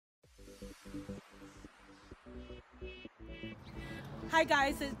Hi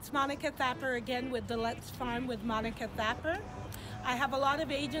guys, it's Monica Thapar again with the Let's Farm with Monica Thapar. I have a lot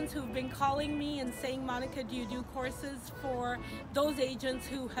of agents who've been calling me and saying, Monica, do you do courses for those agents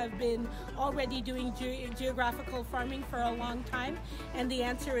who have been already doing geographical farming for a long time? And the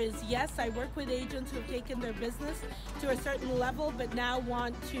answer is yes. I work with agents who've taken their business to a certain level but now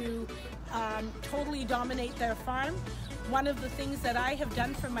want to totally dominate their farm. One of the things that I have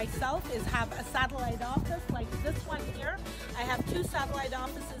done for myself is have a satellite office like this one here. I have 2 satellite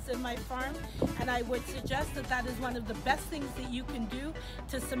offices in my farm, and I would suggest that that is one of the best things that you can do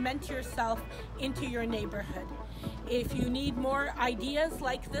to cement yourself into your neighborhood. If you need more ideas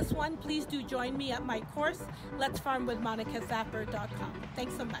like this one, please do join me at my course, letsfarmwithmonicathapar.com.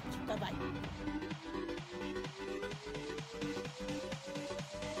 Thanks so much. Bye-bye.